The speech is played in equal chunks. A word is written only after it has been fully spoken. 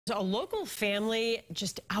A local family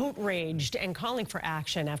just outraged and calling for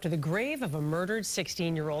action after the grave of a murdered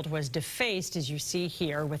 16-year-old was defaced, as you see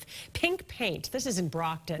here, with pink paint. This is in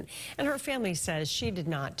Brockton, and her family says she did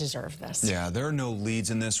not deserve this. Yeah, there are no leads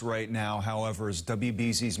in this right now. However, as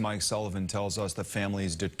WBZ's Mike Sullivan tells us, the family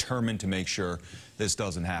is determined to make sure this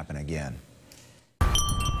doesn't happen again.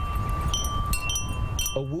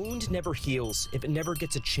 A wound never heals if it never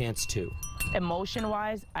gets a chance to.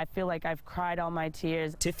 Emotion-wise, I feel like I've cried all my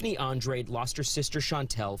tears. Tiffany Andrade lost her sister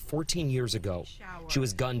Chantel 14 years ago. She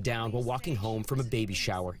was gunned down while walking home from a baby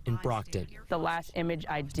shower in Brockton. The last image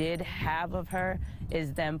I did have of her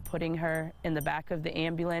is them putting her in the back of the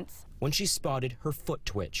ambulance. When she spotted her foot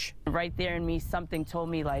twitch. Right there in me, something told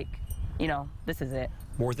me, like, you know, this is it.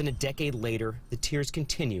 More than a decade later, the tears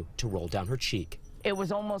continue to roll down her cheek. It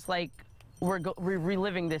was almost like we're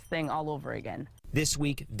reliving this thing all over again. This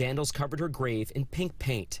week, vandals covered her grave in pink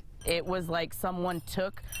paint. It was like someone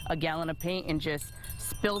took a gallon of paint and just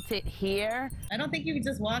spilt it here. I don't think you could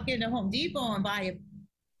just walk into Home Depot and buy a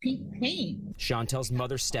pink paint. Chantel's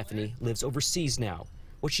mother, Stephanie, lives overseas now.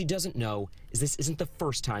 What she doesn't know is this isn't the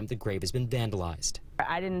first time the grave has been vandalized.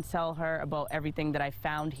 I didn't tell her about everything that I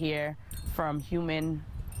found here, from human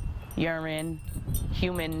urine,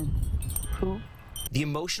 human poop. The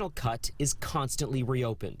emotional cut is constantly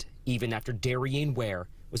reopened, even after Darian Ware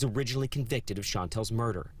was originally convicted of Chantel's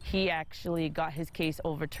murder. He actually got his case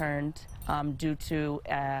overturned due to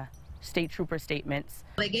state trooper statements.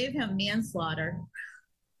 They gave him manslaughter,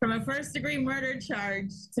 from a first-degree murder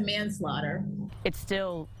charge to manslaughter. It's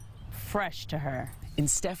still fresh to her. In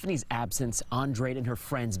Stephanie's absence, Andrade and her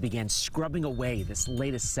friends began scrubbing away this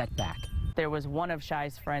latest setback. There was one of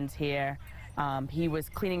Shy's friends here. He was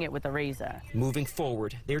cleaning it with a razor. Moving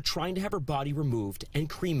forward, they're trying to have her body removed and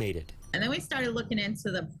cremated. And then we started looking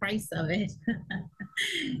into the price of it.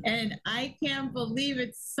 And I can't believe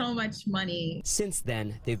it's so much money. Since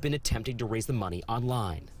then, they've been attempting to raise the money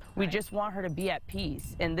online. We just want her to be at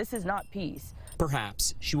peace, and this is not peace.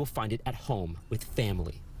 Perhaps she will find it at home with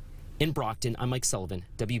family. In Brockton, I'm Mike Sullivan,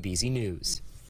 WBZ News.